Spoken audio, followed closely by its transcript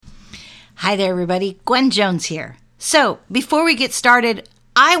Hi there, everybody. Gwen Jones here. So, before we get started,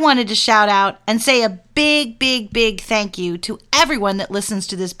 I wanted to shout out and say a big thank you to everyone that listens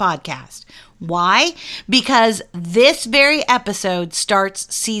to this podcast. Why? Because this very episode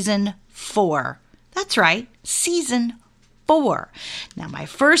starts season 4. That's right, season 4. Now, my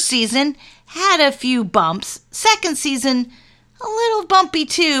first season had a few bumps. Second season, a little bumpy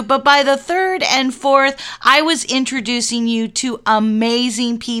too, but by the third and fourth, I was introducing you to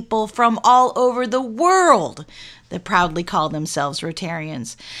amazing people from all over the world that proudly call themselves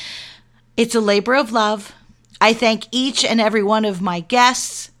Rotarians. It's a labor of love. I thank each and every one of my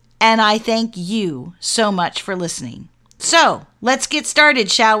guests, and I thank you so much for listening. So, let's get started,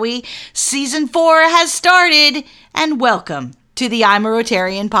 shall we? Season 4 has started, and welcome to the I'm a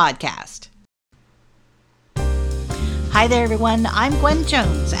Rotarian podcast. Hi there, everyone. I'm Gwen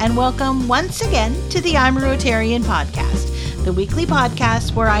Jones, and welcome once again to the I'm a Rotarian podcast, the weekly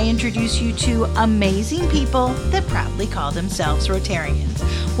podcast where I introduce you to amazing people that proudly call themselves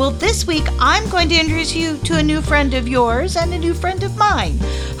Rotarians. Well, this week, I'm going to introduce you to a new friend of yours and a new friend of mine.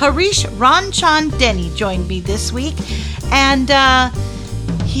 Haresh Ramchandani joined me this week, and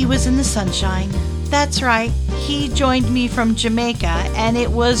he was in the sunshine. That's right. He joined me from Jamaica, and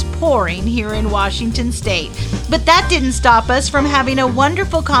it was pouring here in Washington State. But that didn't stop us from having a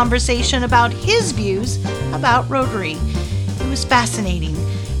wonderful conversation about his views about Rotary. It was fascinating.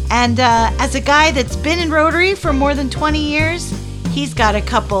 And as a guy that's been in Rotary for more than 20 years, he's got a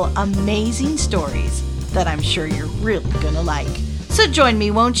couple amazing stories that I'm sure you're really going to like. So join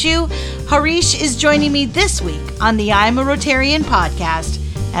me, won't you? Haresh is joining me this week on the I'm a Rotarian podcast,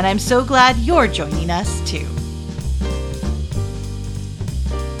 and I'm so glad you're joining us too.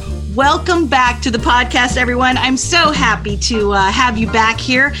 Welcome back to the podcast, everyone. I'm so happy to have you back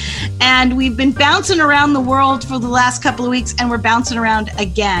here. And we've been bouncing around the world for the last couple of weeks, and we're bouncing around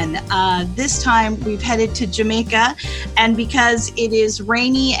again. This time we've headed to Jamaica, and because it is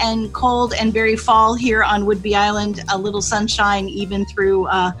rainy and cold and very fall here on Whidbey Island, a little sunshine even through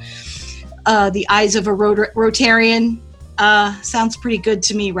the eyes of a Rotarian. Sounds pretty good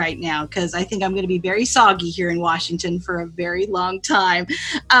to me right now, because I think I'm going to be very soggy here in Washington for a very long time.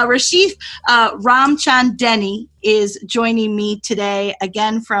 Haresh Ramchandani is joining me today,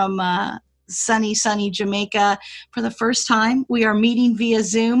 again from sunny Jamaica for the first time. We are meeting via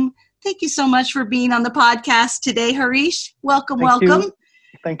Zoom. Thank you so much for being on the podcast today, Haresh. Welcome.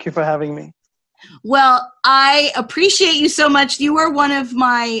 Thank you for having me. Well, I appreciate you so much. You are one of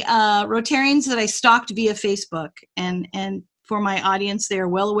my Rotarians that I stalked via Facebook. And for my audience, they are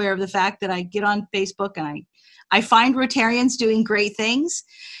well aware of the fact that I get on Facebook and I find Rotarians doing great things.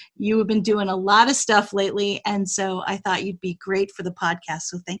 You have been doing a lot of stuff lately, and so I thought you'd be great for the podcast.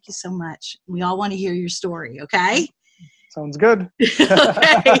 So thank you so much. We all want to hear your story, okay? Sounds good.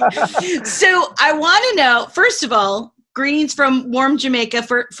 Okay. So I want to know, first of all, greetings from warm Jamaica.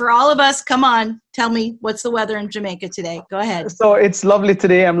 For all of us, come on, tell me, what's the weather in Jamaica today? Go ahead. So it's lovely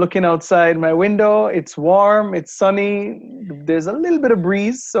today. I'm looking outside my window. It's warm. It's sunny. There's a little bit of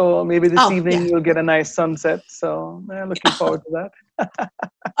breeze. So maybe this evening you'll get a nice sunset. So I'm looking forward to that.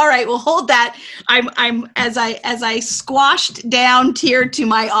 All right, well, hold that. I'm as I squashed down here to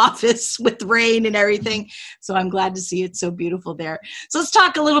my office with rain and everything. So I'm glad to see it so beautiful there. So let's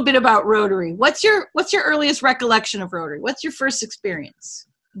talk a little bit about Rotary. What's your earliest recollection of Rotary? What's your first experience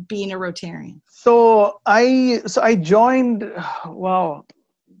being a Rotarian? So I joined. Wow,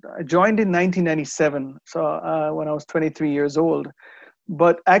 I joined in 1997. So when I was 23 years old,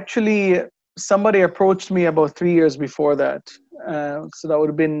 but actually somebody approached me about 3 years before that. So that would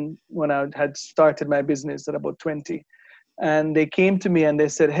have been when I had started my business at about 20. And they came to me and they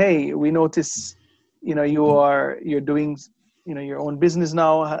said, "Hey, we notice, you're doing, your own business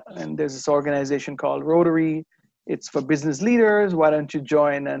now. And there's this organization called Rotary. It's for business leaders. Why don't you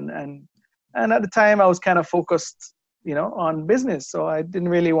join?" And at the time I was kind of focused, on business. So I didn't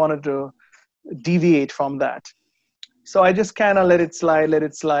really want to deviate from that. So I just kind of let it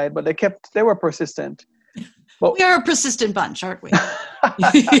slide, but they were persistent. But we are a persistent bunch, aren't we?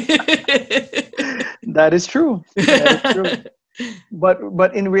 That is true.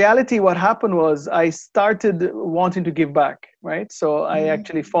 But in reality, what happened was I started wanting to give back, right? So I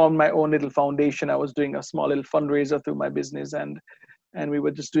actually formed my own little foundation. I was doing a small little fundraiser through my business, and we were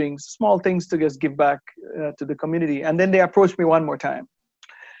just doing small things to just give back to the community. And then they approached me one more time.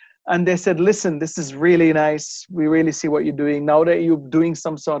 And they said, "Listen, this is really nice. We really see what you're doing. Now that you're doing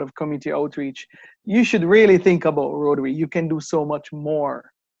some sort of community outreach, you should really think about Rotary. You can do so much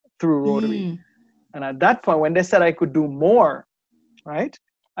more through Rotary." And at that point, when they said I could do more, right?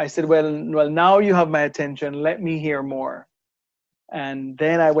 I said, well, now you have my attention. Let me hear more. And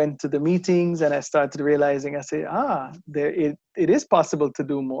then I went to the meetings and I started realizing, I said, it is possible to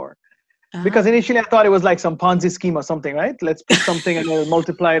do more. Because initially I thought it was like some Ponzi scheme or something, right? Let's put something and it'll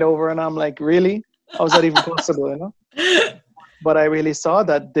multiply it over. And I'm like, really? How is that even possible, you know? But I really saw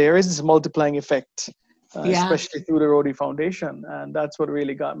that there is this multiplying effect, especially through the Rotary Foundation. And that's what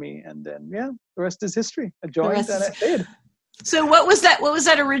really got me. And then, the rest is history. I joined and I stayed. So what was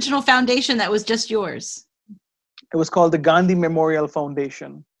that original foundation that was just yours? It was called the Gandhi Memorial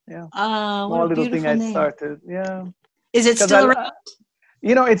Foundation. Yeah. What a little beautiful thing I name. started. Yeah. Is it still around?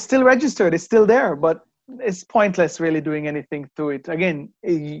 It's still registered. It's still there, but it's pointless really doing anything through it. Again,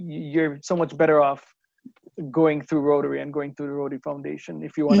 you're so much better off going through Rotary and going through the Rotary Foundation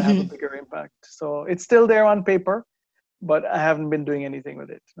if you want to have a bigger impact. So it's still there on paper, but I haven't been doing anything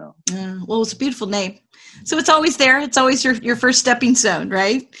with it. No. Well, it's a beautiful name. So it's always there. It's always your first stepping stone,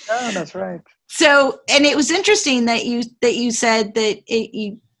 right? Yeah, that's right. So, and it was interesting that you said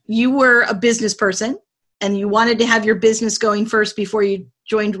that you were a business person and you wanted to have your business going first before you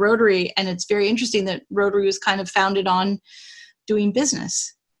joined Rotary. And it's very interesting that Rotary was kind of founded on doing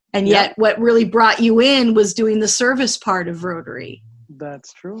business. And yet what really brought you in was doing the service part of Rotary.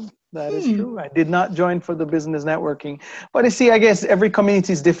 That's true. That is true. I did not join for the business networking. But you see, I guess every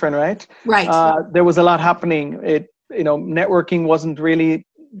community is different, right? Right. There was a lot happening. Networking wasn't really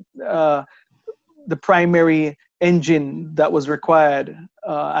the primary engine that was required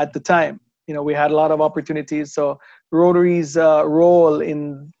at the time. We had a lot of opportunities. So Rotary's role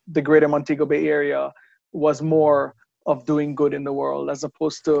in the greater Montego Bay area was more of doing good in the world as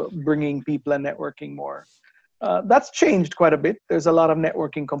opposed to bringing people and networking more. That's changed quite a bit. There's a lot of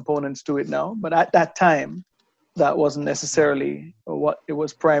networking components to it now. But at that time, that wasn't necessarily what it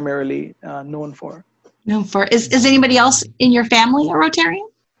was primarily known for. Is anybody else in your family a Rotarian?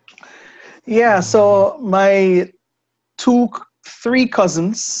 Yeah, so my three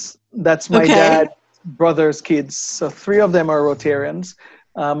cousins, that's my dad's brother's kids. So 3 of them are Rotarians.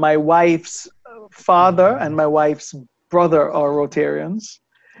 My wife's father and my wife's brother are Rotarians.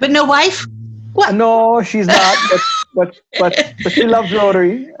 But no wife? What? No, she's not, but she loves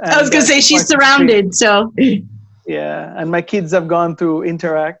Rotary. I was going to say she's surrounded, so. Yeah, and my kids have gone through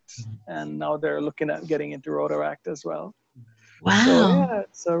Interact, and now they're looking at getting into Rotaract as well. Wow. So,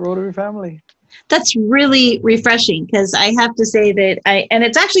 it's a Rotary family. That's really refreshing because I have to say that and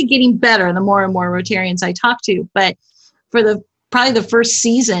it's actually getting better the more and more Rotarians I talk to, but for probably the first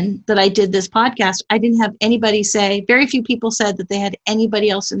season that I did this podcast, I didn't have anybody very few people said that they had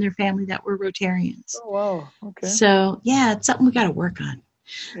anybody else in their family that were Rotarians. Oh, wow. Okay. So yeah, it's something we got to work on.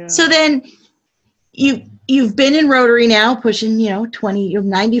 Yeah. So then you've been in Rotary now pushing,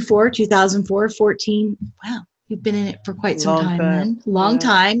 94, 2004, 14. Wow. You've been in it for quite some time then. Long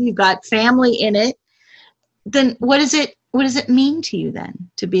time. You've got family in it. Then what does it mean to you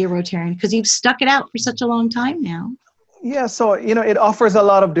then to be a Rotarian? Because you've stuck it out for such a long time now. Yeah, so it offers a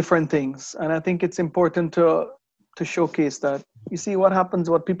lot of different things. And I think it's important to showcase that. You see what happens,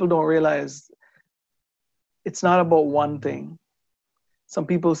 what people don't realize, it's not about one thing. Some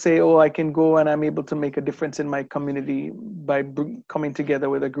people say, I can go and I'm able to make a difference in my community by coming together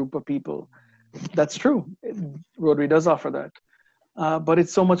with a group of people. That's true. Rotary does offer that. But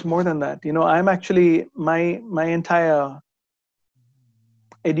it's so much more than that. I'm actually, my entire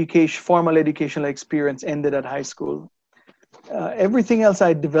formal educational experience ended at high school. Everything else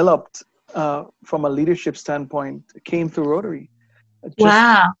I developed from a leadership standpoint came through Rotary.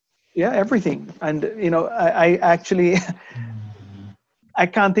 Wow. Yeah, everything. And, I actually, I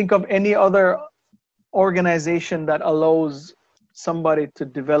can't think of any other organization that allows somebody to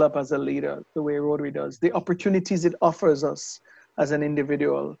develop as a leader the way Rotary does. The opportunities it offers us as an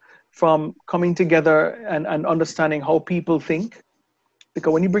individual from coming together and understanding how people think.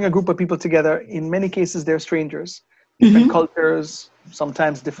 Because when you bring a group of people together, in many cases, they're strangers, different cultures,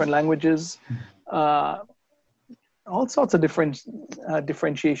 sometimes different languages, all sorts of different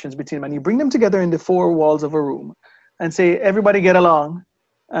differentiations between them. And you bring them together in the 4 walls of a room and say, everybody get along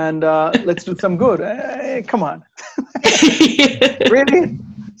and let's do some good. Hey, come on. Really?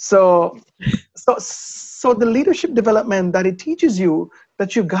 So the leadership development that it teaches you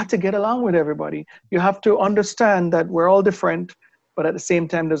that you've got to get along with everybody. You have to understand that we're all different, but at the same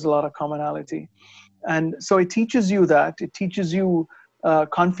time, there's a lot of commonality. And so it teaches you that. It teaches you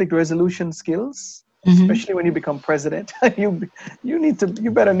conflict resolution skills, especially when you become president. you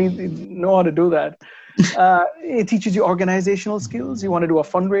better know how to do that. It teaches you organizational skills. You want to do a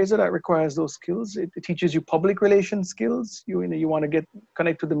fundraiser that requires those skills. It teaches you public relations skills. You want to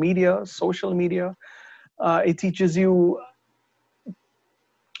connect to the media, social media. It teaches you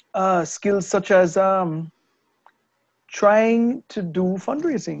skills such as trying to do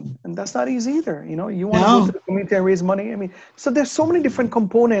fundraising, and that's not easy either. You want to go to No. the community and raise money. I mean, so there's so many different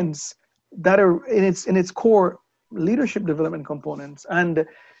components that are in its core leadership development components, and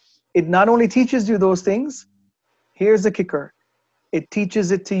it not only teaches you those things. Here's the kicker: it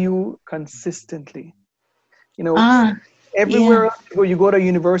teaches it to you consistently. You know, Ah, everywhere yeah. else you go to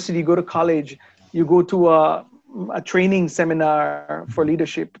university, you go to college, you go to a training seminar for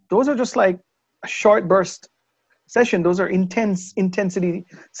leadership. Those are just like a short burst session. Those are intensity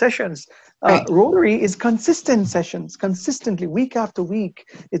sessions. Right. Rotary is consistent sessions, consistently, week after week.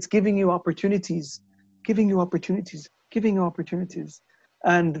 It's giving you opportunities, giving you opportunities, giving you opportunities,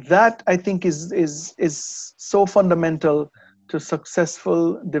 and that I think is so fundamental to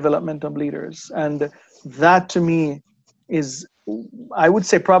successful development of leaders. And that to me is, I would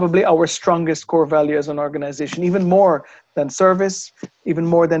say, probably our strongest core value as an organization, even more than service, even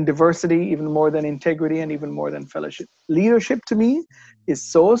more than diversity, even more than integrity, and even more than fellowship. Leadership to me is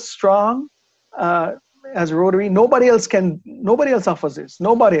so strong uh, as Rotary. Nobody else offers this.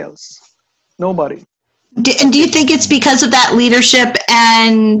 Nobody else. Nobody. And do you think it's because of that leadership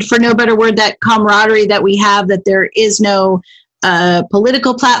and, for no better word, that camaraderie that we have, that there is no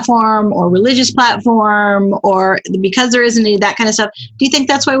political platform or religious platform, or because there isn't any of that kind of stuff? Do you think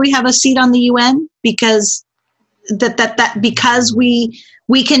that's why we have a seat on the UN? Because because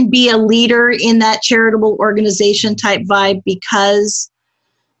we can be a leader in that charitable organization type vibe, because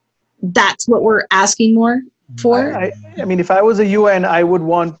that's what we're asking more for? I mean, if I was a UN, I would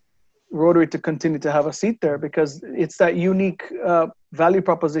want Rotary to continue to have a seat there, because it's that unique value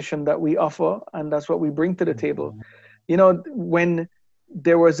proposition that we offer, and that's what we bring to the table. When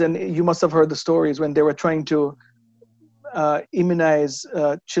there was you must have heard the stories when they were trying to immunize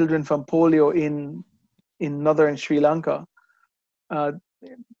children from polio in northern Sri Lanka. Uh,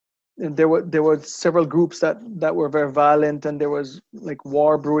 and there were several groups that were very violent, and there was like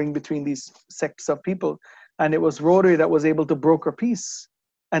war brewing between these sects of people, and it was Rotary that was able to broker peace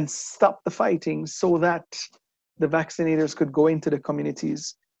and stop the fighting so that the vaccinators could go into the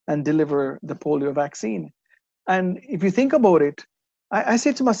communities and deliver the polio vaccine. And if you think about it, I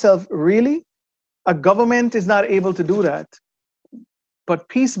say to myself, really? A government is not able to do that, but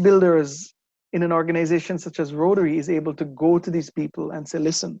peace builders in an organization such as Rotary is able to go to these people and say,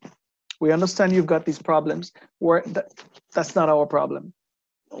 listen, we understand you've got these problems. That's not our problem.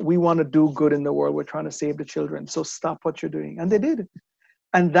 We want to do good in the world. We're trying to save the children. So stop what you're doing. And they did.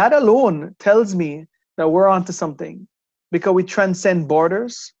 And that alone tells me that we're onto something, because we transcend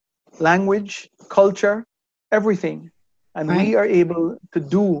borders, language, culture, everything. And Right. we are able to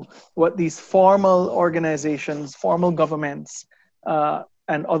do what these formal organizations, formal governments,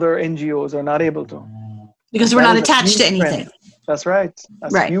 and other NGOs are not able to. Because And we're that not is a attached huge to anything. strength. That's right.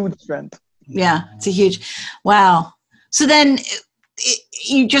 That's Right. huge strength. Yeah, it's a huge, wow. So then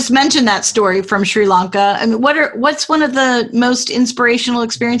you just mentioned that story from Sri Lanka. I mean, what's one of the most inspirational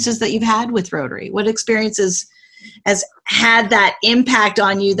experiences that you've had with Rotary? What experiences has had that impact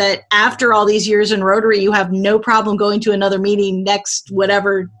on you, that after all these years in Rotary, you have no problem going to another meeting next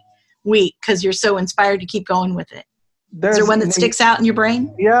whatever week because you're so inspired to keep going with it? Is there one that sticks out in your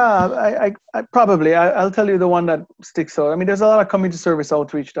brain? Yeah, I probably. I'll tell you the one that sticks out. I mean, there's a lot of community service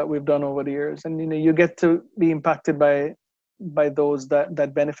outreach that we've done over the years, and you get to be impacted by those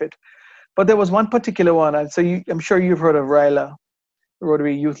that benefit. But there was one particular one, and so I'm sure you've heard of RILA,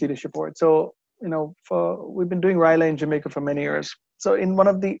 Rotary Youth Leadership Board. So we've been doing RILA in Jamaica for many years. So in one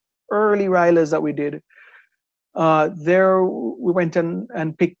of the early RILAs that we did, there we went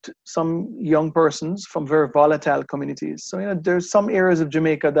and picked some young persons from very volatile communities. So there's some areas of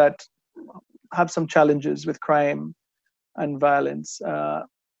Jamaica that have some challenges with crime and violence,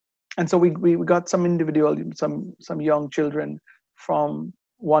 and so we got some some young children from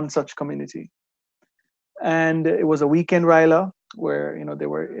one such community, and it was a weekend RILA where they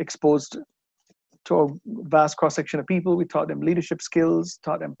were exposed to a vast cross section of people. We taught them leadership skills,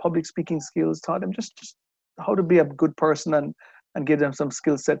 taught them public speaking skills, taught them just how to be a good person, and give them some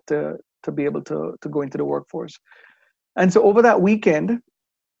skill set to be able to go into the workforce. And so over that weekend,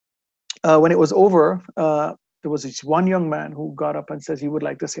 when it was over, there was this one young man who got up and says he would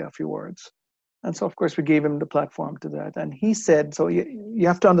like to say a few words. And so, of course, we gave him the platform to that. And he said, so you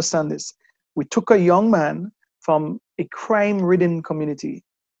have to understand this. We took a young man from a crime-ridden community.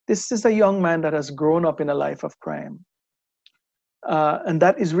 This is a young man that has grown up in a life of crime. And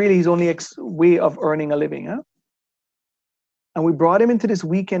that is really his only way of earning a living. Huh? And we brought him into this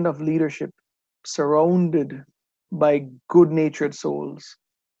weekend of leadership, surrounded by good-natured souls.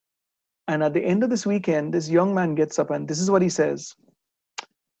 And at the end of this weekend, this young man gets up, and this is what he says.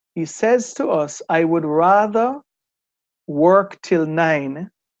 He says to us, I would rather work till 9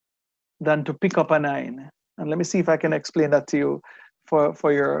 than to pick up a 9. And let me see if I can explain that to you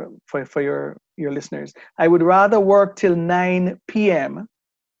for your listeners. I would rather work till 9 p.m.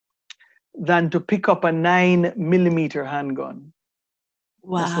 than to pick up a 9mm handgun.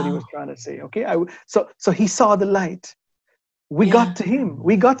 Wow. That's what he was trying to say. Okay. So he saw the light. We got to him.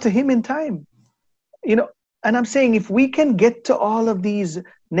 We got to him in time. And I'm saying, if we can get to all of these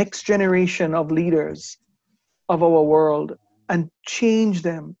next generation of leaders of our world and change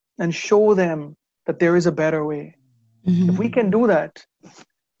them and show them that there is a better way. If we can do that,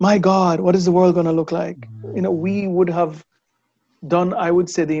 my God, what is the world going to look like? We would have done, I would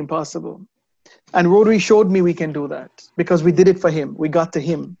say, the impossible. And Rotary showed me we can do that because we did it for him. We got to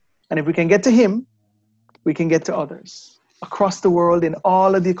him. And if we can get to him, we can get to others across the world in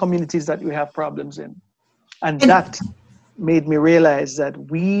all of the communities that we have problems in. And that made me realize that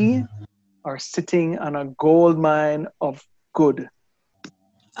we are sitting on a gold mine of good.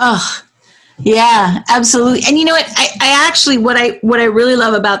 Oh, yeah, absolutely. And you know what? I actually, what I really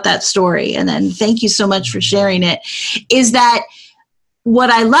love about that story, and then thank you so much for sharing it, is that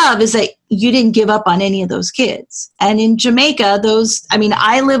what I love is that you didn't give up on any of those kids. And in Jamaica,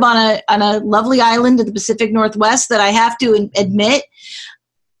 I live on a lovely island in the Pacific Northwest that I have to admit,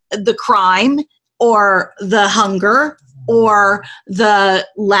 the crime or the hunger or the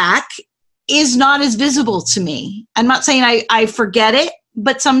lack is not as visible to me. I'm not saying I forget it,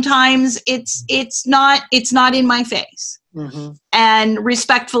 but sometimes it's not in my face. Mm-hmm. And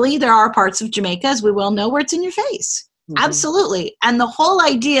respectfully, there are parts of Jamaica, as we well know, where it's in your face. Mm-hmm. Absolutely. And the whole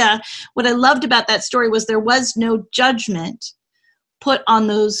idea, what I loved about that story was there was no judgment put on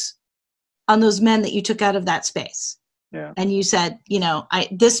those men that you took out of that space. Yeah. And you said,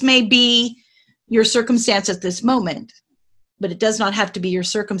 this may be your circumstance at this moment, but it does not have to be your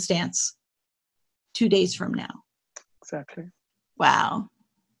circumstance 2 days from now. Exactly. Wow.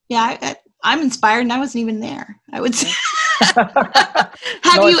 Yeah, I'm inspired, and I wasn't even there, I would say.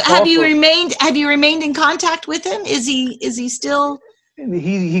 Have you remained in contact with him? Is he still?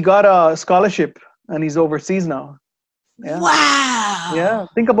 He got a scholarship and he's overseas now. Yeah. Wow. Yeah.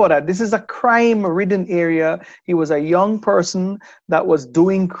 Think about that. This is a crime-ridden area. He was a young person that was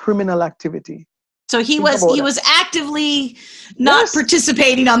doing criminal activity. So he was actively not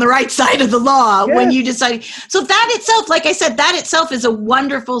participating on the right side of the law when you decided. So that itself, like I said, that itself is a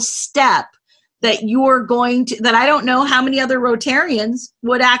wonderful step that you're going to, that I don't know how many other Rotarians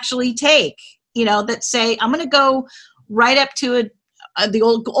would actually take, that say, I'm going to go right up to the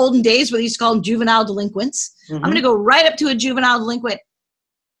olden days where they used to call them juvenile delinquents. Mm-hmm. I'm going to go right up to a juvenile delinquent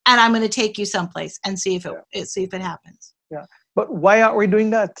and I'm going to take you someplace and see if it happens. Yeah. But why aren't we doing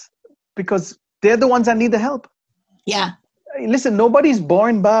that? Because they're the ones that need the help. Yeah. Listen, nobody's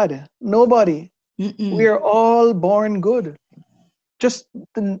born bad. Nobody. Mm-mm. We are all born good. Just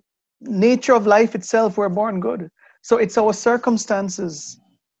the nature of life itself, we're born good. So it's our circumstances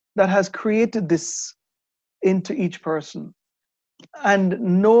that has created this into each person. And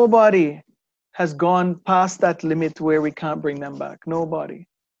nobody has gone past that limit where we can't bring them back. Nobody.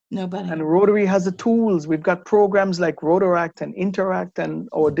 And Rotary has the tools. We've got programs like Rotaract and Interact and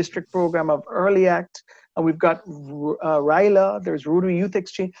our district program of Early Act. And we've got RILA, there's Rotary Youth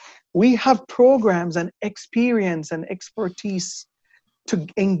Exchange. We have programs and experience and expertise to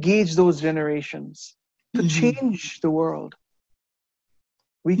engage those generations, to change the world.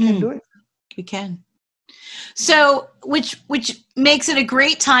 We can do it. We can. So, which makes it a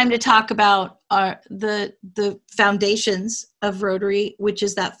great time to talk about the foundations of Rotary, which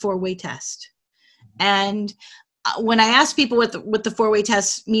is that 4-way test. And when I ask people what the 4-way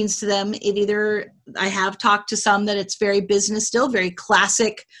test means to them, I have talked to some that it's very business still, very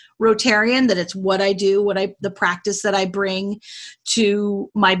classic Rotarian, that it's what I do, the practice that I bring to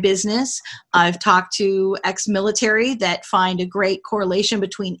my business. I've talked to ex-military that find a great correlation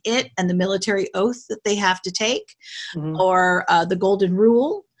between it and the military oath that they have to take, or the golden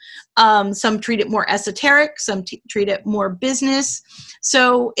rule. Some treat it more esoteric, some treat it more business.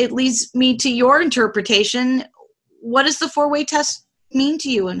 So it leads me to your interpretation. What does the 4-way test mean to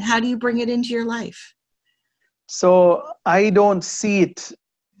you, and how do you bring it into your life? So I don't see it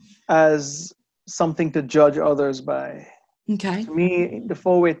as something to judge others by. Okay. To me, the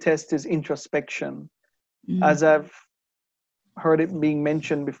 4-way test is introspection. As I've heard it being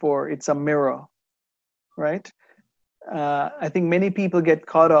mentioned before, it's a mirror, right? I think many people get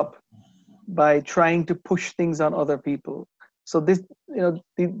caught up by trying to push things on other people. So this,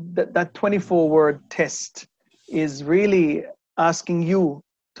 that 24-word test is really asking you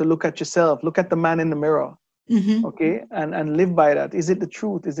to look at yourself, look at the man in the mirror, okay, and live by that. Is it the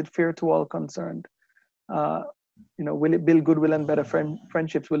truth? Is it fair to all concerned? Will it build goodwill and better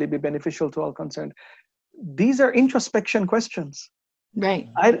friendships? Will it be beneficial to all concerned? These are introspection questions. Right.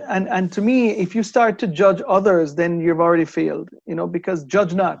 And to me, if you start to judge others, then you've already failed, because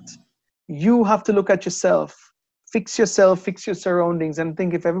judge not. You have to look at yourself, fix your surroundings, and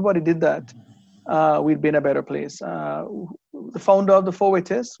think if everybody did that, we'd be in a better place. The founder of the four-way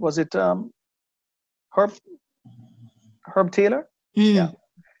test, was it Herb Taylor? Mm.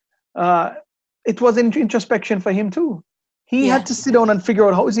 Yeah. It was introspection for him too. He had to sit down and figure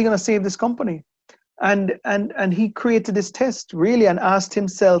out how is he going to save this company. And he created this test really and asked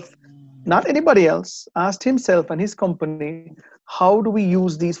himself, not anybody else, asked himself and his company, how do we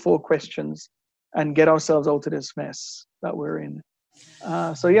use these 4 questions and get ourselves out of this mess that we're in?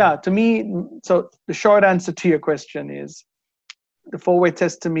 To me, so the short answer to your question is the 4-way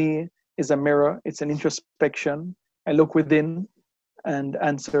test to me is a mirror. It's an introspection. I look within and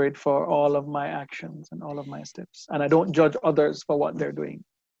answer it for all of my actions and all of my steps. And I don't judge others for what they're doing.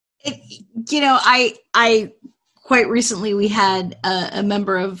 I quite recently, we had a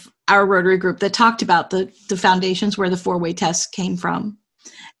member of our Rotary group that talked about the foundations where the 4-way test came from.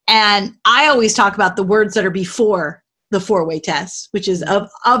 And I always talk about the words that are before the 4-way test, which is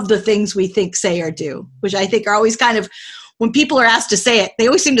of the things we think, say, or do, which I think are always kind of, when people are asked to say it, they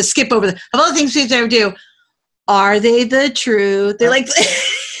always seem to skip over of all the things we say or do, are they the truth? They're like,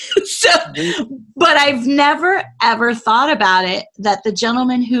 but I've never, ever thought about it that the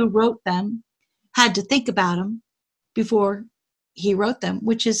gentleman who wrote them had to think about them before he wrote them,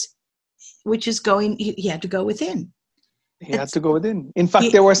 which is going, he had to go within. He had to go within. In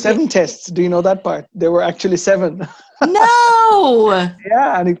fact, there were 7 tests. Do you know that part? There were actually 7. No.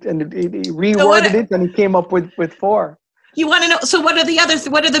 Yeah, and he reworded it, and he came up with 4. You want to know? So what are the others?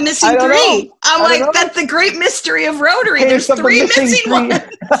 What are the missing 3? I'm like, that's the great mystery of Rotary. There's 3 missing ones.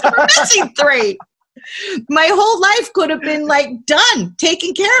 We're missing 3. My whole life could have been like done,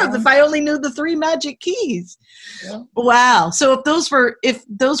 taken care of if I only knew the 3 magic keys. Yeah. Wow. So if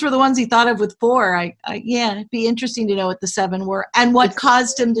those were the ones he thought of with 4, it'd be interesting to know what the 7 were and what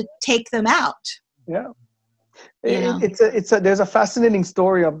caused him to take them out. Yeah. There's a fascinating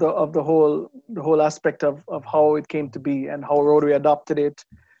story of the whole aspect of how it came to be and how Rotary adopted it.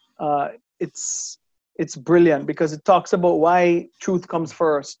 It's brilliant because it talks about why truth comes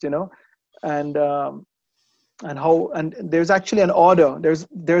first, and there's actually an order.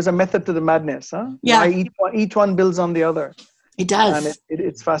 There's a method to the madness, huh? Yeah. Why each one builds on the other. It does. And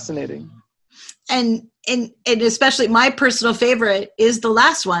it's fascinating. And especially my personal favorite is the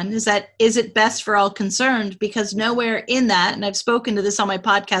last one, is it best for all concerned? Because nowhere in that, and I've spoken to this on my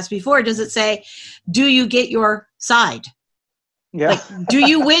podcast before, does it say, do you get your side? Yeah. Like, do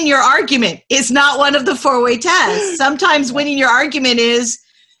you win your argument? It's not one of the 4-way tests. Sometimes winning your argument is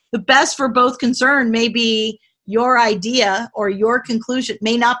the best for both concerned. Maybe your idea or your conclusion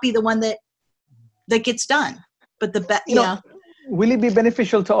may not be the one that gets done, but the best, will it be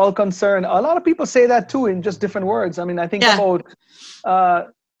beneficial to all concerned? A lot of people say that too in just different words. I mean, I think about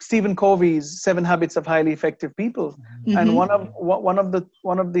Stephen Covey's 7 Habits of Highly Effective People, and one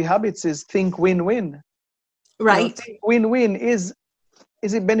of the habits is think win-win. Right. Think win-win is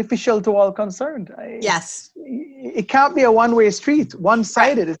it beneficial to all concerned? Yes. It can't be a one-way street,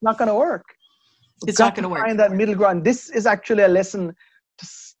 one-sided. Right. It's not going to work. It's not going to work. Find that middle ground. This is actually a lesson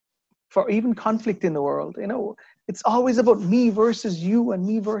for even conflict in the world. It's always about me versus you and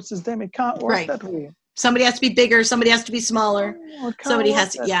me versus them. It can't work that way. Somebody has to be bigger. Somebody has to be smaller. Somebody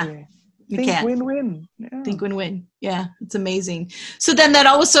has to, Think win-win. Yeah. Think win-win. Yeah, it's amazing. So then that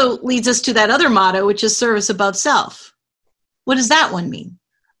also leads us to that other motto, which is service above self. What does that one mean?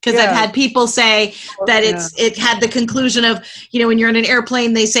 Because I've had people say that it had the conclusion of, when you're in an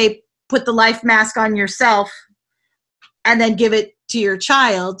airplane, they say, put the life mask on yourself and then give it to your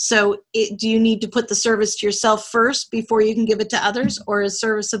child. So do you need to put the service to yourself first before you can give it to others? Or is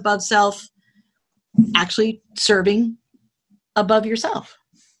service above self actually serving above yourself?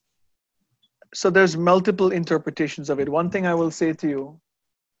 So there's multiple interpretations of it. One thing I will say to you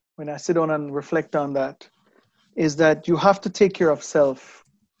when I sit down and reflect on that is that you have to take care of self.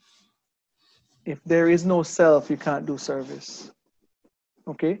 If there is no self, you can't do service.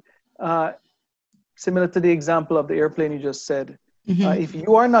 Okay? Similar to the example of the airplane you just said, if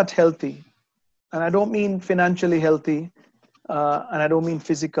you are not healthy, and I don't mean financially healthy, and I don't mean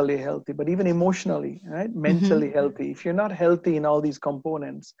physically healthy, but even emotionally, right? Mentally healthy. If you're not healthy in all these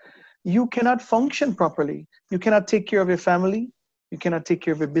components, you cannot function properly. You cannot take care of your family. You cannot take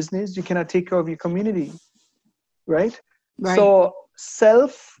care of your business. You cannot take care of your community, right? So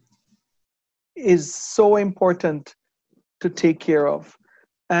self is so important to take care of.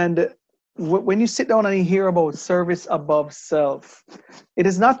 And when you sit down and you hear about service above self, it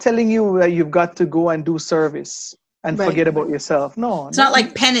is not telling you that you've got to go and do service and Right. forget about yourself. No, It's not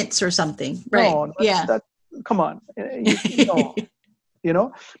like penance or something. Right. no, Yeah. come on,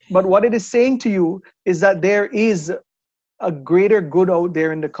 no, But what it is saying to you is that there is a greater good out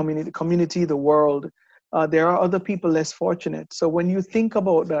there in the community, the world. There are other people less fortunate. So when you think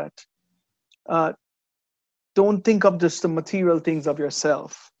about that, don't think of just the material things of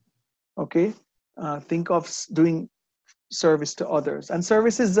yourself. Okay, think of doing service to others, and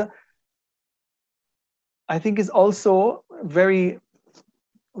service is, I think, is also very,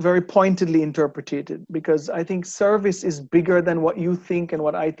 very pointedly interpreted, because I think service is bigger than what you think and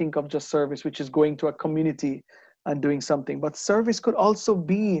what I think of just service, which is going to a community and doing something. But service could also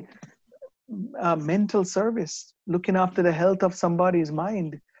be mental service, looking after the health of somebody's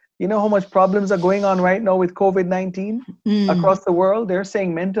mind. You know how much problems are going on right now with COVID-19 across the world? They're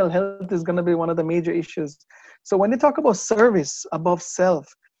saying mental health is going to be one of the major issues. So when they talk about service above self,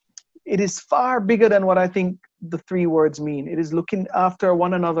 it is far bigger than what I think the three words mean. It is looking after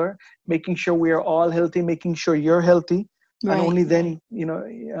one another, making sure we are all healthy, making sure you're healthy, Right. and only then,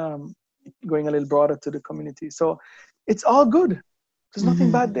 going a little broader to the community. So it's all good. There's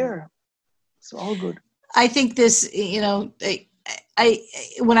nothing bad there. It's all good. I think this, I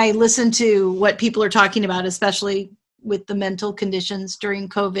when I listen to what people are talking about, especially with the mental conditions during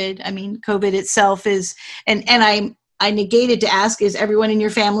COVID, I mean, COVID itself is, and I negated to ask, is everyone in your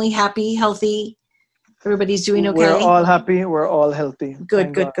family happy, healthy? Everybody's doing okay? We're all happy. We're all healthy.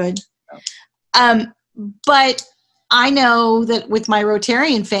 Good. But I know that with my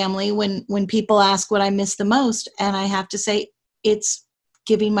Rotarian family, when people ask what I miss the most, and I have to say, it's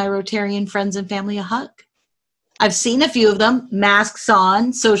giving my Rotarian friends and family a hug. I've seen a few of them, masks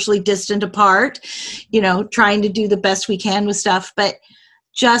on, socially distant apart, trying to do the best we can with stuff. But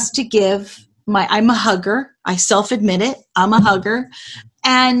just to give I'm a hugger. I self-admit it. I'm a hugger.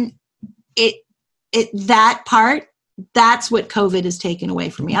 And that part, that's what COVID has taken away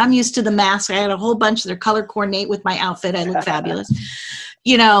from me. I'm used to the mask. I had a whole bunch that are color coordinate with my outfit. I look fabulous.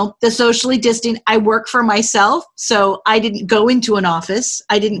 The socially distant, I work for myself. So I didn't go into an office.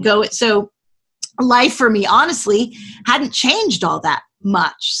 I didn't go. So life for me, honestly, hadn't changed all that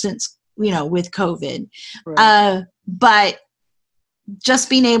much since, with COVID. Right. But just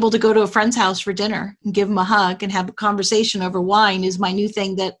being able to go to a friend's house for dinner and give them a hug and have a conversation over wine is my new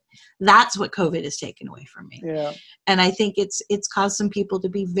thing. That's what COVID has taken away from me. Yeah. And I think it's caused some people to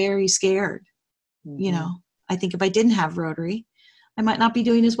be very scared. I think if I didn't have Rotary, I might not be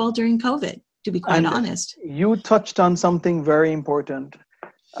doing as well during COVID, to be quite honest. You touched on something very important.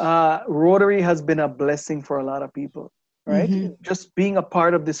 Rotary has been a blessing for a lot of people, right? Just being a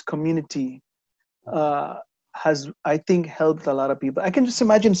part of this community has, I think, helped a lot of people. I can just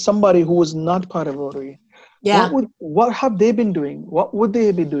imagine somebody who was not part of Rotary. Yeah. What have they been doing? What would they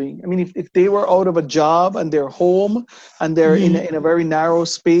be doing? I mean, if they were out of a job and they're home and they're in a very narrow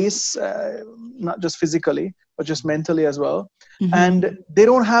space, not just physically, but just mentally as well. And they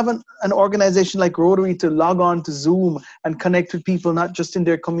don't have an organization like Rotary to log on to Zoom and connect with people, not just in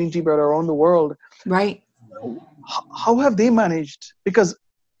their community, but around the world. Right. How have they managed? Because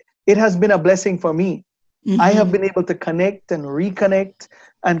it has been a blessing for me. I have been able to connect and reconnect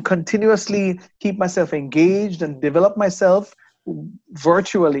and continuously keep myself engaged and develop myself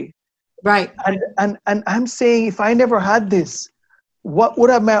virtually. Right. And I'm saying, if I never had this, what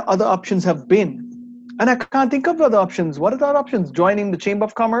would have my other options have been? And I can't think of other options. What are the other options? Joining the Chamber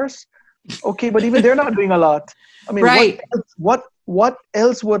of Commerce? Okay, but even they're not doing a lot. I mean, right. What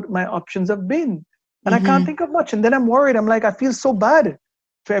else would my options have been? And I can't think of much. And then I'm worried. I'm like, I feel so bad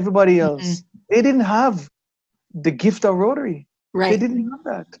for everybody else. They didn't have the gift of Rotary. Right. They didn't have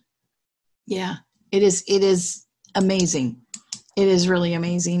that. Yeah, it is amazing. It is really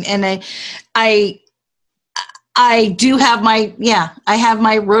amazing. And I do have I have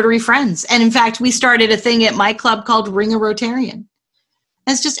my Rotary friends. And in fact, we started a thing at my club called Ring a Rotarian. And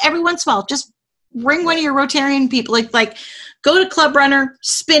it's just every once in a while, just ring one of your Rotarian people. Like go to Club Runner,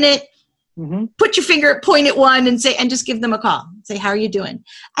 spin it, put your finger, point at one and just give them a call. Say, how are you doing?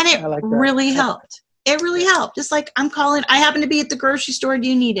 And it really helped. It really helped. Just like, I'm calling, I happen to be at the grocery store. Do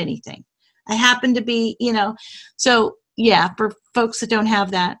you need anything? I happen to be, so yeah, for folks that don't have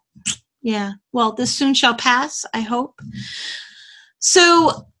that. Yeah. Well, this soon shall pass, I hope.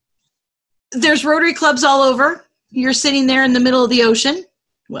 So there's Rotary clubs all over. You're sitting there in the middle of the ocean.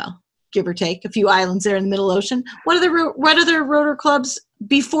 Well, give or take a few islands there in the middle of the ocean. What are the Rotary clubs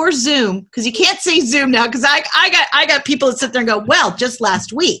before Zoom? Because you can't say Zoom now. Because I got people that sit there and go, well, just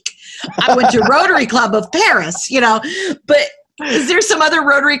last week I went to Rotary Club of Paris, But Is there some other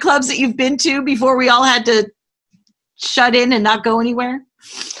Rotary clubs that you've been to before we all had to shut in and not go anywhere?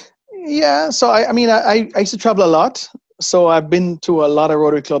 Yeah, so I mean, I used to travel a lot. So I've been to a lot of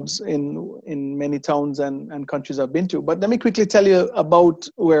Rotary clubs in many towns and countries I've been to. But let me quickly tell you about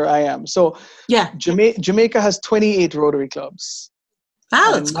where I am. So yeah, Jamaica has 28 Rotary clubs.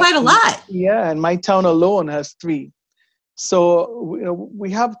 Wow, that's quite a lot. Yeah, and my town alone has 3. So we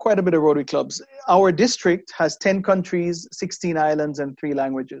have quite a bit of Rotary clubs. Our district has 10 countries, 16 islands, and 3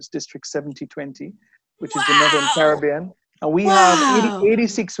 languages. District 7020, which is the Northern Caribbean. And we have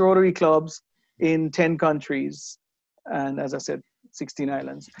 86 Rotary clubs in 10 countries. And as I said, 16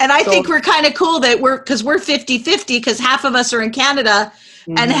 islands. And I think we're kind of cool that we're 50-50 because half of us are in Canada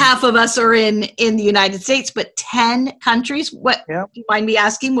and half of us are in the United States, but 10 countries. What? Do you mind me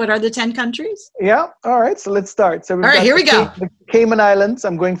asking, what are the 10 countries? Yeah. All right. So let's start. So here we go. The Cayman Islands.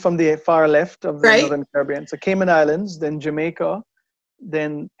 I'm going from the far left of the Northern Caribbean. So Cayman Islands, then Jamaica,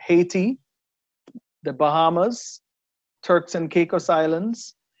 then Haiti, the Bahamas, Turks and Caicos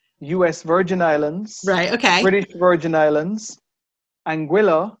Islands, U.S. Virgin Islands, British Virgin Islands,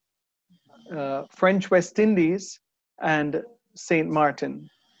 Anguilla, French West Indies, and Saint Martin.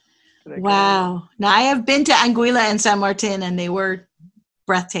 Wow. Now, I have been to Anguilla and Saint Martin, and they were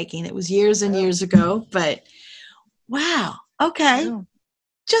breathtaking. It was years and years ago, but wow. Okay. Yeah.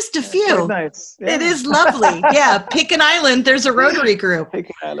 Just a few. Nice. Yeah. It is lovely. Yeah. Pick an island. There's a Rotary group. Pick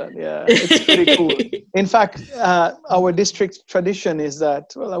an island. Yeah. It's pretty cool. In fact, our district tradition is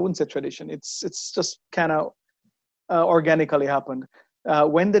that, well, I wouldn't say tradition. It's just kind of organically happened.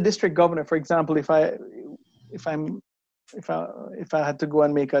 When the district governor, for example, if I had to go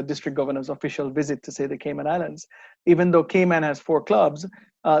and make a district governor's official visit to say the Cayman Islands, even though Cayman has 4 clubs,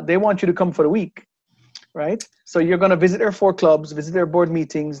 they want you to come for the week. Right? So you're going to visit their 4 clubs, visit their board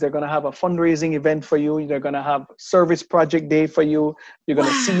meetings. They're going to have a fundraising event for you. They're going to have service project day for you. You're going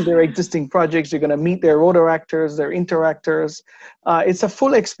to see their existing projects. You're going to meet their Rotaractors, their interactors. It's a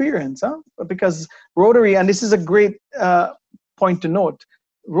full experience, because Rotary, and this is a great point to note,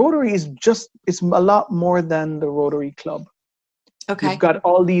 Rotary is it's a lot more than the Rotary Club. Okay. You've got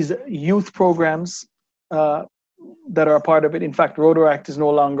all these youth programs that are a part of it. In fact, Rotaract is no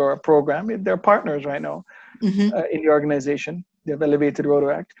longer a program. They're partners right now in the organization. They've elevated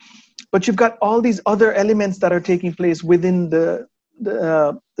Rotaract. But you've got all these other elements that are taking place within the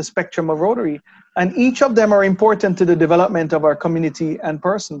spectrum of Rotary. And each of them are important to the development of our community and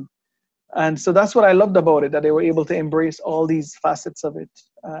person. And so that's what I loved about it, that they were able to embrace all these facets of it.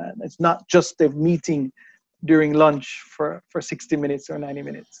 It's not just a meeting during lunch for 60 minutes or 90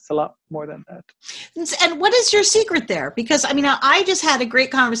 minutes. It's a lot more than that. And what is your secret there? Because, I mean, I just had a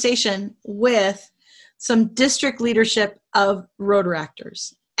great conversation with some district leadership of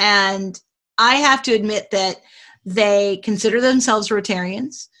Rotaractors. And I have to admit that they consider themselves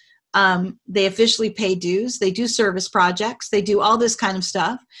Rotarians. They officially pay dues. They do service projects. They do all this kind of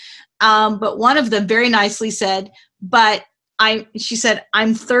stuff. But one of them very nicely said, she said,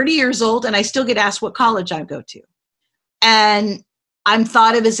 I'm 30 years old and I still get asked what college I go to. And I'm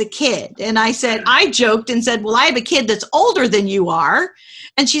thought of as a kid. And I joked and said, well, I have a kid that's older than you are.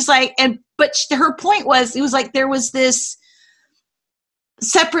 And she's like, but her point was, it was like, there was this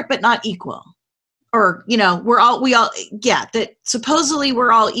separate, but not equal, or, that supposedly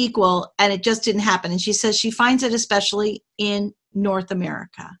we're all equal, and it just didn't happen. And she says she finds it especially in North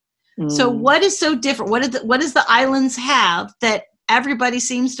America. So what is so different? What does the islands have that everybody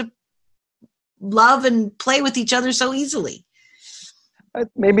seems to love and play with each other so easily?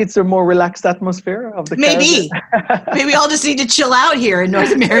 Maybe it's a more relaxed atmosphere of the Maybe. Maybe we all just need to chill out here in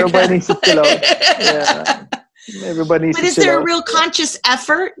North America. Everybody needs to chill out. Yeah. Everybody needs to chill out. But is there a real conscious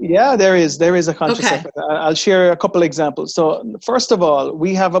effort? Yeah, there is. There is a conscious effort. I'll share a couple examples. So first of all,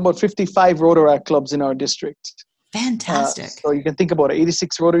 we have about 55 Rotaract clubs in our district. Fantastic. So you can think about it,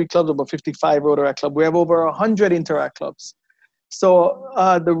 86 Rotary clubs, about 55 Rotaract clubs. We have over 100 Interact clubs. So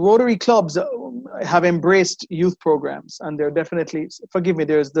the Rotary clubs have embraced youth programs, and they're definitely, forgive me,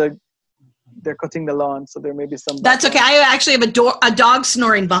 they're cutting the lawn, so there may be some. That's okay. I actually have a dog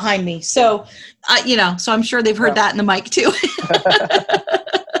snoring behind me. So, so I'm sure they've heard that in the mic too.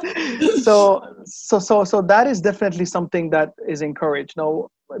 So that is definitely something that is encouraged. Now,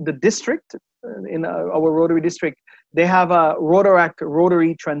 the district, in our Rotary district, they have a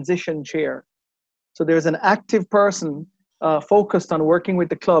Rotary transition chair. So there's an active person focused on working with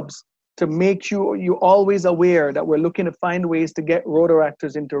the clubs to make you always aware that we're looking to find ways to get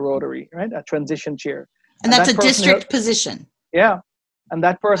Rotaractors into Rotary, right? A transition chair. And that's a district position. Yeah. And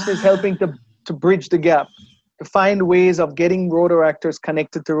that person is helping to bridge the gap, to find ways of getting Rotaractors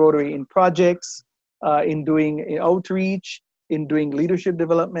connected to Rotary in projects, in doing outreach, in doing leadership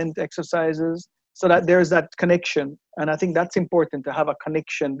development exercises, so that there's that connection. And I think that's important, to have a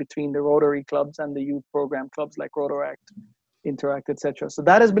connection between the Rotary clubs and the youth program clubs like Rotaract, Interact, etc. So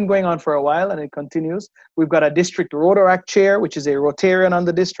that has been going on for a while, and it continues. We've got a district Rotaract chair, which is a Rotarian on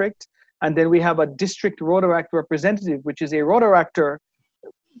the district. And then we have a district Rotaract representative, which is a Rotaractor,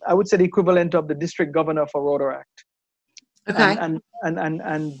 I would say the equivalent of the district governor for Rotaract. Okay.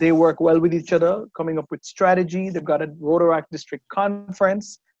 And they work well with each other, coming up with strategy. They've got a Rotaract district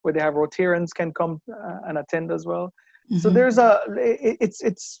conference where they have Rotarians can come and attend as well. Mm-hmm. So there's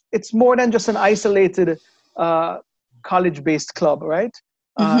it's more than just an isolated college-based club, right?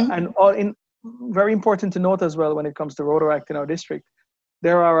 And very important to note as well when it comes to Rotaract in our district,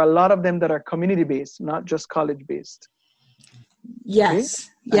 there are a lot of them that are community-based, not just college-based. Yes.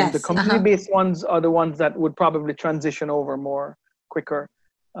 Okay? Yes. And the community-based ones are the ones that would probably transition over more quicker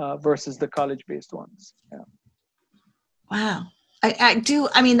versus the college-based ones. Yeah. Wow. I do.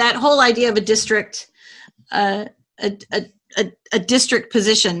 I mean, that whole idea of a district, a district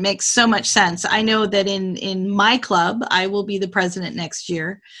position makes so much sense. I know that in my club, I will be the president next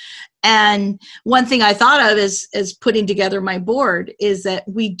year. And one thing I thought of as putting together my board is that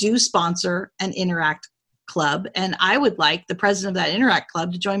we do sponsor an Interact club, and I would like the president of that Interact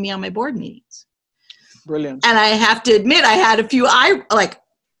club to join me on my board meetings. Brilliant. And I have to admit, I had a few,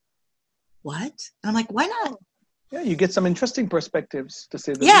 what? And I'm like, why not? Yeah, you get some interesting perspectives, to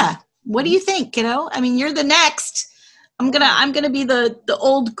say the least. least. What do you think? I mean, you're the next. I'm gonna be the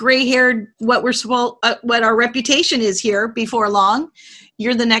old gray-haired what our reputation is here before long.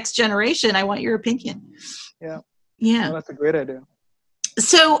 You're the next generation. I want your opinion. Yeah. Well, that's a great idea.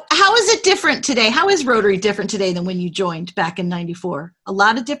 So how is it different today? How is Rotary different today than when you joined back in '94? A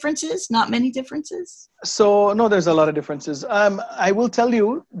lot of differences? Not many differences? So no, there's a lot of differences. I will tell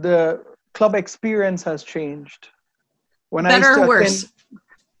you, the club experience has changed. Better or worse?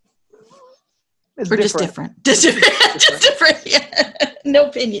 It's or different. Just different. Yeah. No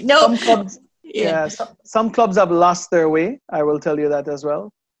opinion. No. Some clubs, some clubs have lost their way. I will tell you that as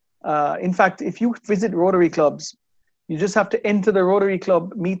well. In fact, if you visit Rotary clubs, you just have to enter the Rotary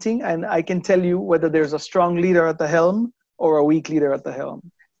club meeting, and I can tell you whether there's a strong leader at the helm or a weak leader at the helm.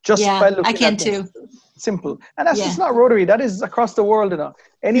 Just by looking I can at too. Simple. And that's just not Rotary. That is across the world.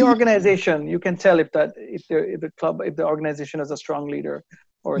 Any organization, you can tell if the organization has a strong leader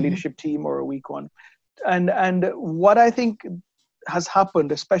or a leadership team or a weak one. And what I think has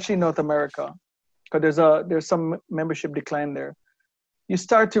happened, especially in North America, because there's some membership decline there, you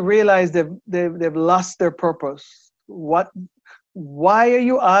start to realize they've lost their purpose. Why are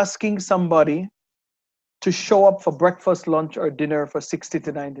you asking somebody to show up for breakfast, lunch, or dinner for 60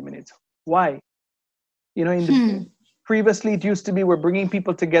 to 90 minutes? Why? Previously it used to be we're bringing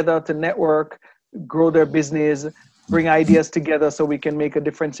people together to network, grow their business, bring ideas together so we can make a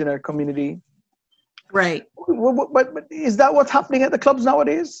difference in our community. Right. But is that what's happening at the clubs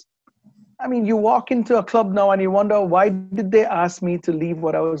nowadays? I mean, you walk into a club now and you wonder, why did they ask me to leave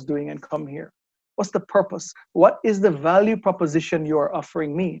what I was doing and come here? What's the purpose? What is the value proposition you are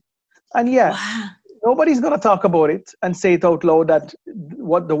offering me? And nobody's going to talk about it and say it out loud, that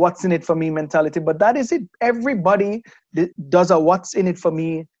what's in it for me mentality, but that is it. Everybody does a what's in it for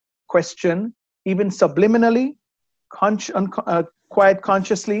me question, even subliminally, quite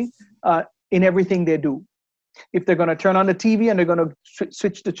consciously, in everything they do. If they're going to turn on the TV and they're going to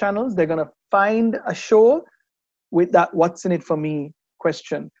switch the channels, they're going to find a show with that what's in it for me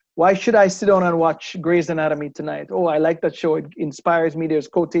question. Why should I sit down and watch Grey's Anatomy tonight? Oh, I like that show. It inspires me. There's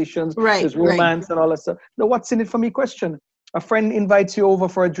quotations, there's romance and all that stuff. The what's in it for me question. A friend invites you over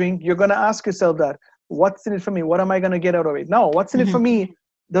for a drink. You're going to ask yourself that. What's in it for me? What am I going to get out of it? No, what's in it for me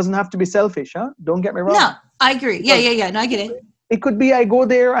doesn't have to be selfish. Don't get me wrong. No, I agree. Yeah. No, I get it. It could be I go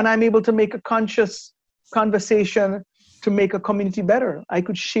there and I'm able to make a conscious conversation to make a community better. I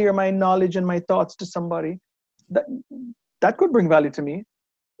could share my knowledge and my thoughts to somebody. That could bring value to me.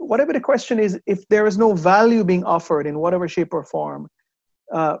 Whatever the question is, if there is no value being offered in whatever shape or form,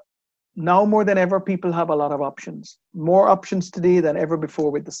 now more than ever, people have a lot of options. More options today than ever before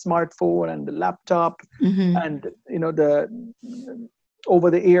with the smartphone and the laptop and the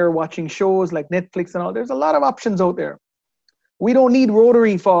over-the-air watching shows like Netflix and all. There's a lot of options out there. We don't need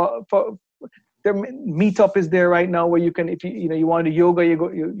Rotary for their meetup is there right now where you can, if you want to yoga,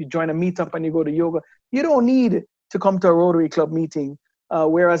 you join a meetup and you go to yoga. You don't need to come to a Rotary Club meeting.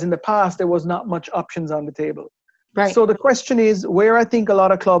 Whereas in the past, there was not much options on the table. Right. So the question is, where I think a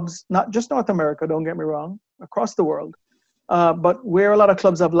lot of clubs, not just North America, don't get me wrong, across the world, but where a lot of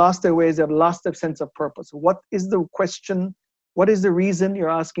clubs have lost their ways, have lost their sense of purpose. What is the question? What is the reason you're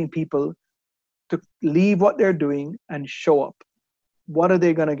asking people to leave what they're doing and show up. What are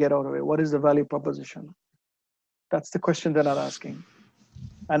they going to get out of it? What is the value proposition? That's the question they're not asking.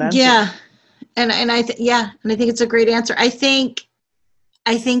 And answer. Yeah. And I think it's a great answer. I think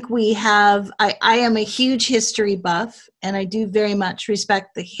we have, I am a huge history buff, and I do very much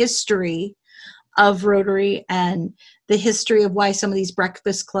respect the history of Rotary and the history of why some of these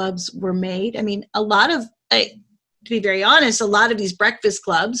breakfast clubs were made. I mean, to be very honest, a lot of these breakfast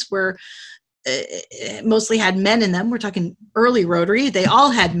clubs were mostly had men in them. We're talking early Rotary. They all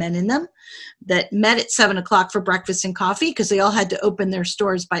had men in them that met at 7:00 for breakfast and coffee, because they all had to open their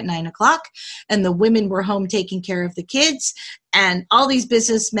stores by 9:00, and the women were home taking care of the kids. And all these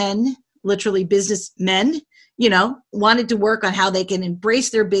businessmen, literally businessmen, wanted to work on how they can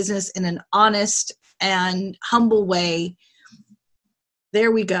embrace their business in an honest and humble way.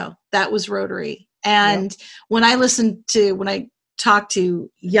 There we go. That was Rotary. And when I talk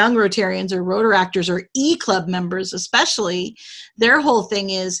to young Rotarians or Rotaractors or E-Club members especially, their whole thing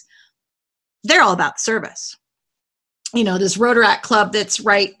is they're all about service. This Rotaract club that's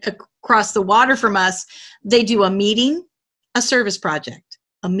right across the water from us, they do a meeting, a service project,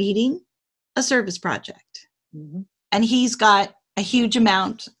 a meeting, a service project. Mm-hmm. And he's got a huge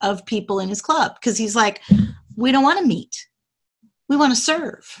amount of people in his club because he's like, we don't want to meet. We want to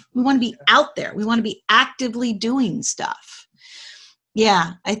serve. We want to be out there. We want to be actively doing stuff.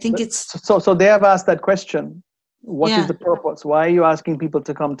 Yeah, I think it's... So they have asked that question. What is the purpose? Why are you asking people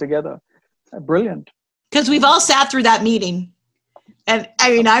to come together? Brilliant. Because we've all sat through that meeting. And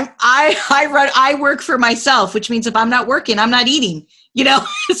I mean, I work for myself, which means if I'm not working, I'm not eating,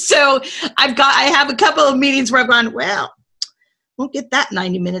 So I have a couple of meetings where I've gone, well, we'll get that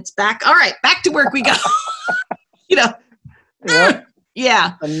 90 minutes back. All right, back to work we go.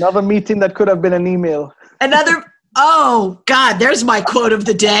 Yeah. Another meeting that could have been an email. Oh, God, there's my quote of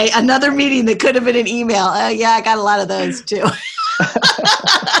the day. Another meeting that could have been an email. Yeah, I got a lot of those too.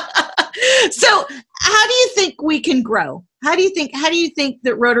 So how do you think we can grow? How do you think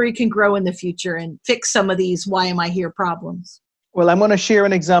that Rotary can grow in the future and fix some of these why am I here problems? Well, I'm going to share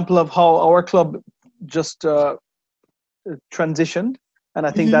an example of how our club just transitioned, and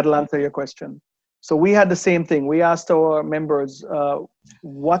I think that'll answer your question. So we had the same thing. We asked our members,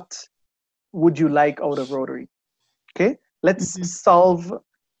 what would you like out of Rotary? Okay, let's solve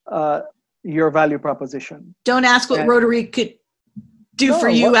your value proposition. Don't ask what Rotary could do for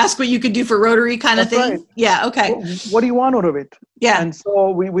you. Ask what you could do for Rotary kind of thing. Right. Yeah, okay. What do you want out of it? Yeah. And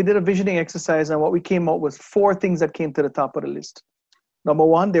so we did a visioning exercise, and what we came up with 4 things that came to the top of the list. Number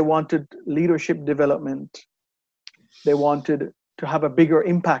 1, they wanted leadership development. They wanted to have a bigger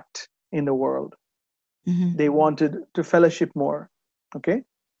impact in the world. Mm-hmm. They wanted to fellowship more, okay?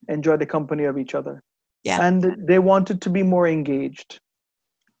 Enjoy the company of each other. Yeah. And they wanted to be more engaged.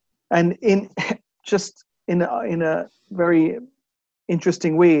 And in a very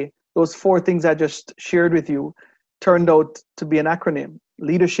interesting way, those 4 things I just shared with you turned out to be an acronym.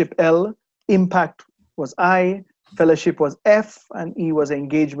 Leadership L, impact was I, fellowship was F, and E was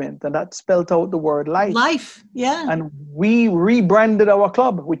engagement. And that spelled out the word life. Life, yeah. And we rebranded our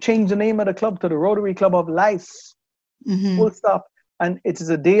club. We changed the name of the club to the Rotary Club of Life. Mm-hmm. Full stop. And it is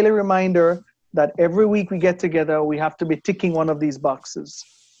a daily reminder that every week we get together, we have to be ticking one of these boxes,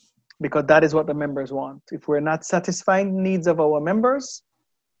 because that is what the members want. If we're not satisfying the needs of our members,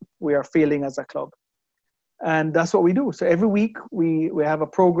 we are failing as a club. And that's what we do. So every week we have a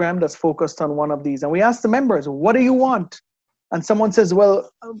program that's focused on one of these. And we ask the members, what do you want? And someone says, well,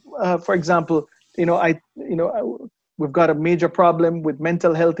 for example, we've got a major problem with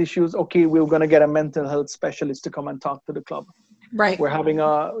mental health issues. Okay, we're going to get a mental health specialist to come and talk to the club. Right. We're having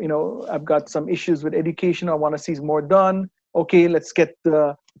I've got some issues with education. I want to see more done. Okay, let's get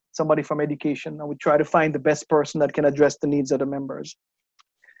somebody from education. And we try to find the best person that can address the needs of the members.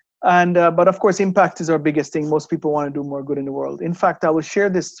 And but of course, impact is our biggest thing. Most people want to do more good in the world. In fact, I will share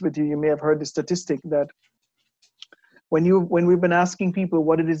this with you. You may have heard the statistic that when we've been asking people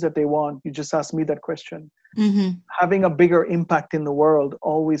what it is that they want, you just asked me that question. Mm-hmm. Having a bigger impact in the world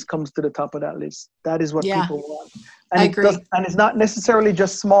always comes to the top of that list. That is what people want. And I agree. And it's not necessarily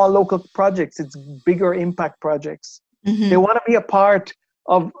just small local projects. It's bigger impact projects. Mm-hmm. They want to be a part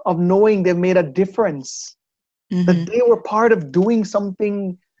of knowing they've made a difference, that they were part of doing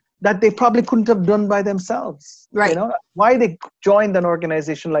something that they probably couldn't have done by themselves. Right. Why they joined an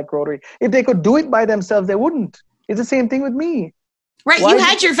organization like Rotary. If they could do it by themselves, they wouldn't. It's the same thing with me. Right. You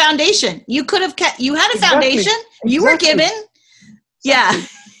had your foundation. You could have you had a foundation. You were given. Yeah.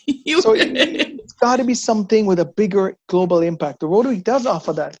 So it's got to be something with a bigger global impact. The Rotary does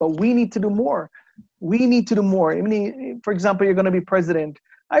offer that, but we need to do more. We need to do more. I mean, for example, you're going to be president.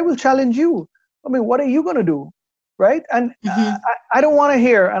 I will challenge you. I mean, what are you going to do? Right? And Mm-hmm. I don't want to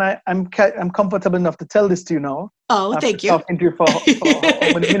hear, and I'm comfortable enough to tell this to you now. Oh, After thank you. talking to you for how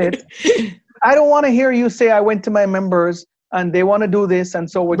many minutes. I don't want to hear you say, I went to my members and they want to do this, and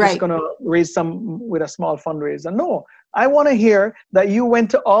so we're just Right. going to raise some with a small fundraiser. No, I want to hear that you went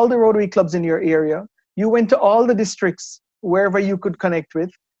to all the Rotary clubs in your area. You went to all the districts wherever you could connect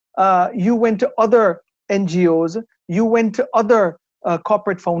with. You went to other NGOs. You went to other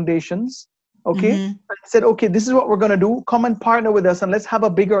corporate foundations. Okay, Mm-hmm. and said, okay, this is what we're going to do. Come and partner with us and let's have a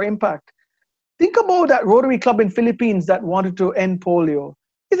bigger impact. Think about that Rotary club in Philippines that wanted to end polio.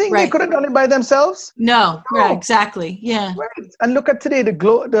 You think they Right. could have done it by themselves? No. No. Right. Exactly. Yeah. Right. And look at today, the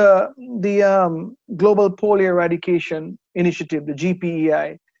Global Polio Eradication Initiative, the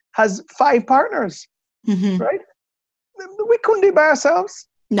GPEI, has 5 partners. Mm-hmm. Right? We couldn't do it by ourselves.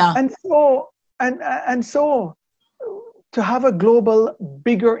 No. And so to have a global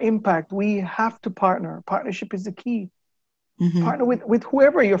bigger impact, we have to partner. Partnership is the key. Mm-hmm. Partner with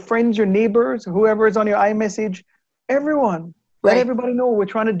whoever, your friends, your neighbors, whoever is on your iMessage, everyone. Let everybody know we're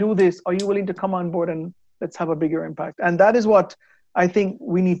trying to do this. Are you willing to come on board and let's have a bigger impact? And that is what I think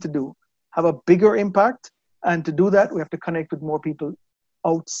we need to do. Have a bigger impact. And to do that, we have to connect with more people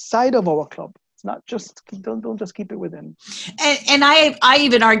outside of our club. It's not just, don't just keep it within. And I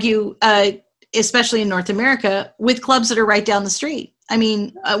even argue, especially in North America, with clubs that are right down the street. I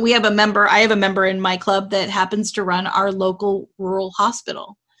mean, I have a member in my club that happens to run our local rural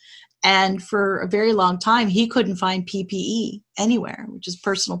hospital. And for a very long time, he couldn't find PPE anywhere, which is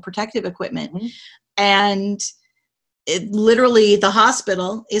personal protective equipment. Mm-hmm. And literally the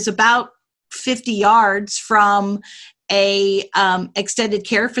hospital is about 50 yards from a extended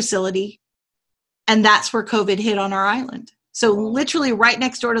care facility. And that's where COVID hit on our island. So literally right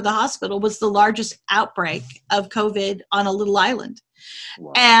next door to the hospital was the largest outbreak of COVID on a little island.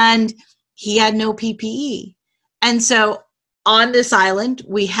 Wow. And he had no PPE. And so on this island,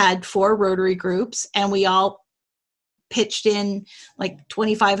 we had 4 Rotary groups, and we all pitched in like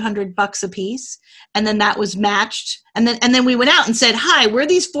 $2,500 a piece. And then that was matched. And then we went out and said, hi, we're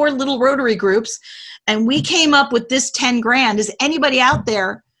these 4 little Rotary groups. And we came up with this 10 grand. Is anybody out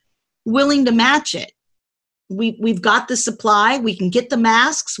there willing to match it? We've got the supply. We can get the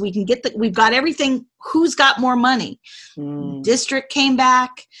masks. We've got everything. Who's got more money? District came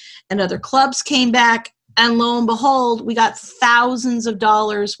back and other clubs came back. And lo and behold, we got thousands of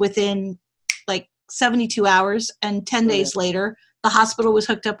dollars within like 72 hours. And 10 days later, the hospital was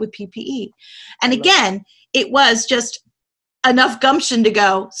hooked up with PPE. And again, it was just enough gumption to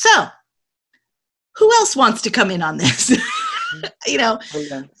go, so who else wants to come in on this? You know,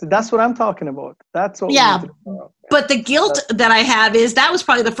 so that's what I'm talking about. That's what. Yeah. But the guilt that I have is that was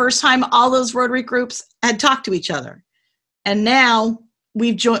probably the first time all those Rotary groups had talked to each other. And now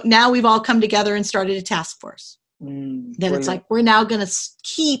we've all come together and started a task force. That it's like, we're now going to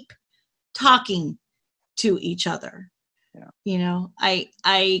keep talking to each other. Yeah. You know,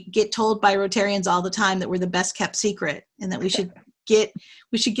 I get told by Rotarians all the time that we're the best kept secret, and that we should get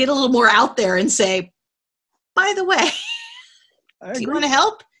a little more out there and say, by the way, do you want to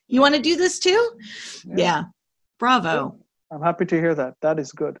help? You want to do this too? Yeah. Bravo. I'm happy to hear that. That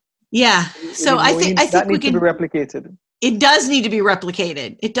is good. Yeah. So I think that we needs to be replicated. It does need to be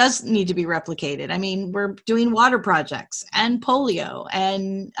replicated. It does need to be replicated. I mean, we're doing water projects and polio.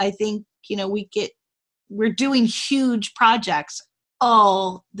 And I think, you know, we're doing huge projects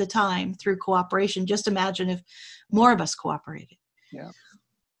all the time through cooperation. Just imagine if more of us cooperated. Yeah.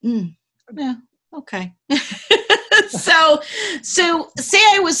 Yeah. Okay. So say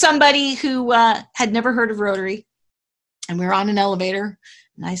I was somebody who had never heard of Rotary, and we were on an elevator,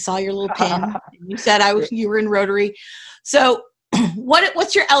 and I saw your little pin, and you said you were in Rotary. So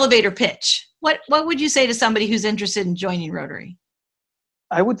what's your elevator pitch? What would you say to somebody who's interested in joining Rotary?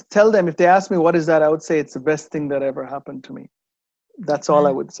 I would tell them, if they ask me what is that, I would say it's the best thing that ever happened to me. That's all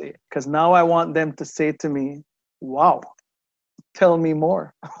I would say. Because now I want them to say to me, wow, tell me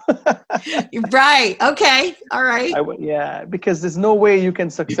more. Right. Okay. All right. Because there's no way you can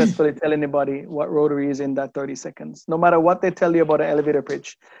successfully tell anybody what Rotary is in that 30 seconds. No matter what they tell you about an elevator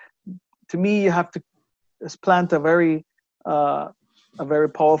pitch. To me, you have to plant a very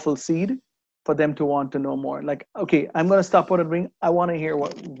powerful seed for them to want to know more. Like, okay, I'm going to stop what I'm doing. I want to hear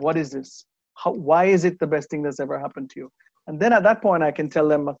what is this? Why is it the best thing that's ever happened to you? And then at that point, I can tell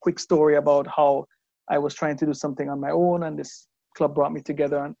them a quick story about how I was trying to do something on my own, and this club brought me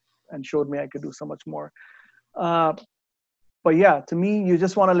together and showed me I could do so much more. But yeah, to me, you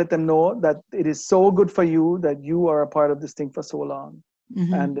just want to let them know that it is so good for you that you are a part of this thing for so long.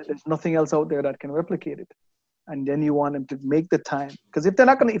 Mm-hmm. And there's nothing else out there that can replicate it. and then you want them to make the time. Because if they're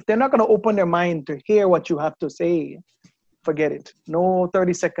not gonna open their mind to hear what you have to say, forget it. No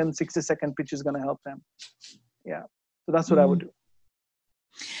 30-second, 60-second pitch is gonna help them. Yeah. So that's what I would do.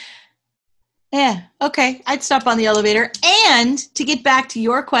 Yeah. Okay. I'd stop on the elevator. And to get back to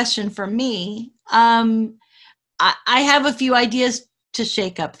your question for me, I have a few ideas to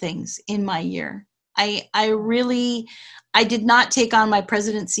shake up things in my year. I did not take on my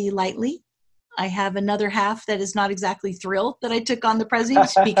presidency lightly. I have another half that is not exactly thrilled that I took on the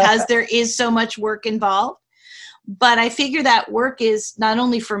presidency because there is so much work involved. But I figure that work is not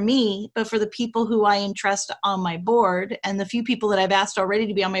only for me, but for the people who I entrust on my board. And the few people that I've asked already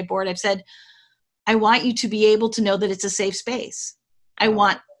to be on my board, I've said, I want you to be able to know that it's a safe space. I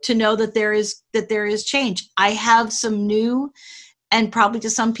want to know that there is change. I have some new and probably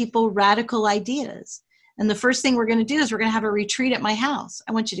to some people radical ideas. And the first thing we're going to do is we're going to have a retreat at my house.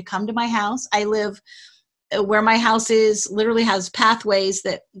 I want you to come to my house. I live where my house is, literally has pathways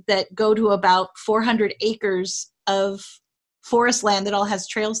that go to about 400 acres of forest land that all has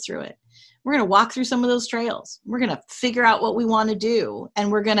trails through it. We're going to walk through some of those trails. We're going to figure out what we want to do.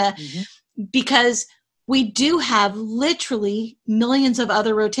 And we're going to, because we do have literally millions of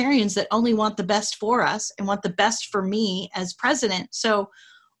other Rotarians that only want the best for us and want the best for me as president. So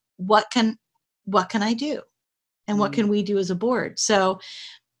what can I do? And what can we do as a board? So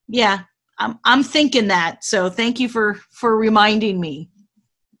yeah, I'm thinking that. So thank you for reminding me.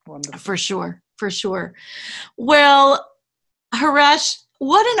 Wonderful. For sure. Well, Haresh,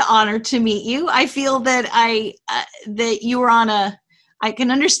 what an honor to meet you. I feel that that you were on I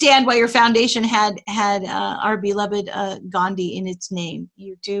can understand why your foundation had our beloved Gandhi in its name.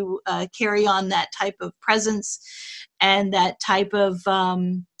 You do carry on that type of presence and that type of,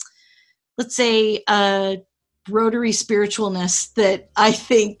 let's say, Rotary spiritualness that I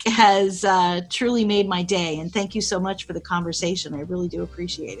think has truly made my day. And thank you so much for the conversation. I really do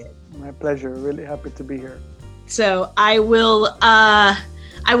appreciate it. My pleasure. Really happy to be here. So I will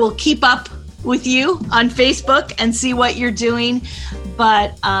keep up with you on Facebook and see what you're doing.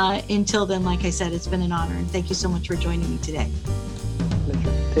 But until then, like I said, it's been an honor. And thank you so much for joining me today.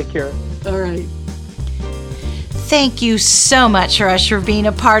 Pleasure. Take care. All right. Thank you so much, Haresh, for being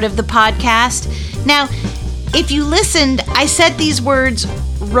a part of the podcast. Now, if you listened, I said these words,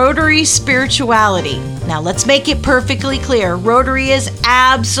 Rotary spirituality. Now, let's make it perfectly clear. Rotary is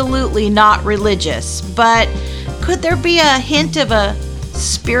absolutely not religious, but could there be a hint of a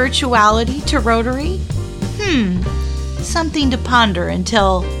spirituality to Rotary? Something to ponder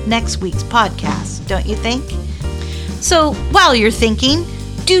until next week's podcast, don't you think? So while you're thinking,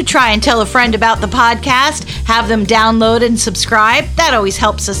 do try and tell a friend about the podcast, have them download and subscribe. That always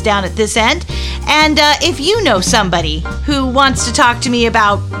helps us down at this end. And if you know somebody who wants to talk to me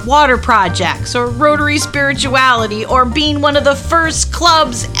about water projects or Rotary spirituality or being one of the first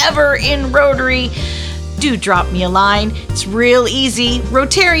clubs ever in Rotary, do drop me a line. It's real easy,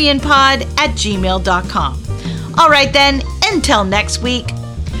 rotarianpod@gmail.com. All right then, until next week,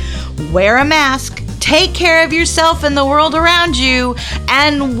 wear a mask, take care of yourself and the world around you,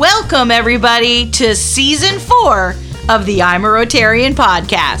 and welcome everybody to Season 4 of the I'm a Rotarian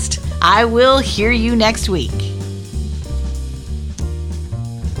podcast. I will hear you next week.